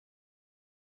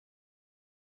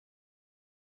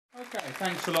Okay,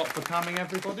 thanks a lot for coming,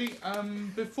 everybody.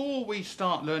 Before we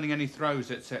start learning any throws,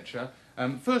 etc.,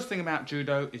 first thing about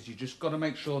judo is you just got to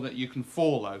make sure that you can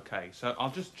fall okay. So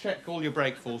I'll just check all your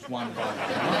break falls one by one.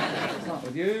 Right? Start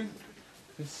with you.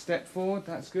 Just step forward,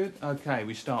 that's good. Okay,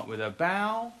 we start with a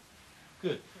bow.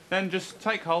 Good. Then just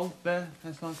take hold there,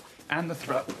 that's nice. And the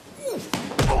throw.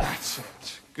 That's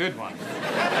it. Good one.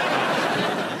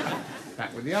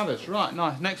 Back with the others. Right,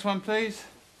 nice. Next one, please.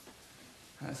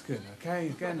 That's good. Okay,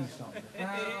 again, we start with the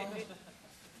bow.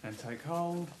 And take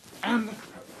hold. And the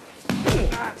throw.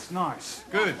 That's nice.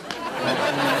 Good.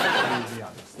 And the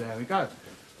others. There we go.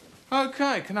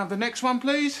 Okay, can I have the next one,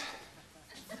 please?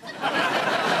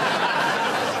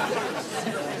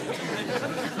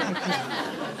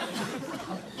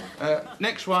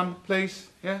 Next one, please.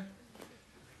 Yeah?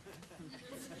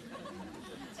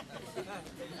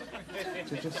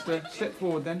 So just step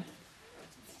forward then.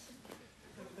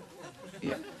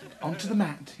 Yeah. Onto the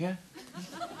mat, yeah?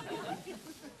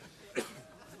 There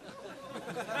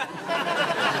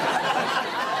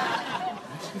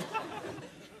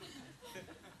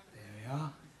we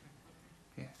are.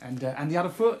 Yeah. And the other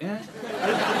foot, yeah?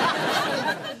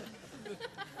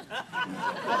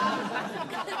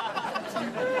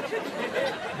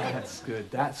 That's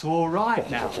good. That's all right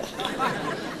now.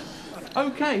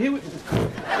 Okay, here we...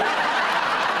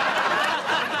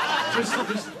 Just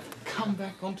come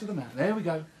back onto the mat. There we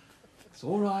go. It's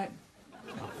all right.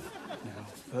 Now,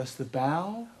 first the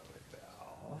bow.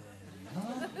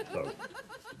 So,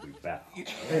 we bow.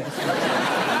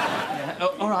 Yeah,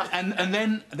 all right, and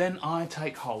then I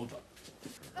take hold.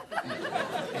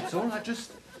 It's all right.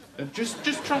 Just trust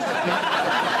me.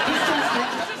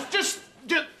 Just trust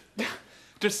me.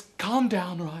 Just calm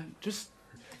down, all right? Just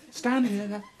stand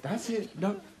here. That's it.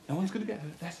 No one's gonna get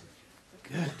hurt. That's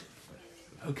good.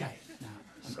 Okay. Now.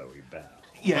 So we bow.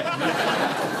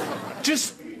 Yeah.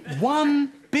 Just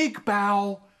one big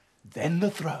bow, then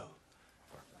the throw.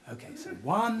 Okay. So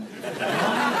one,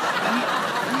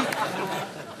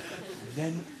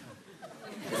 then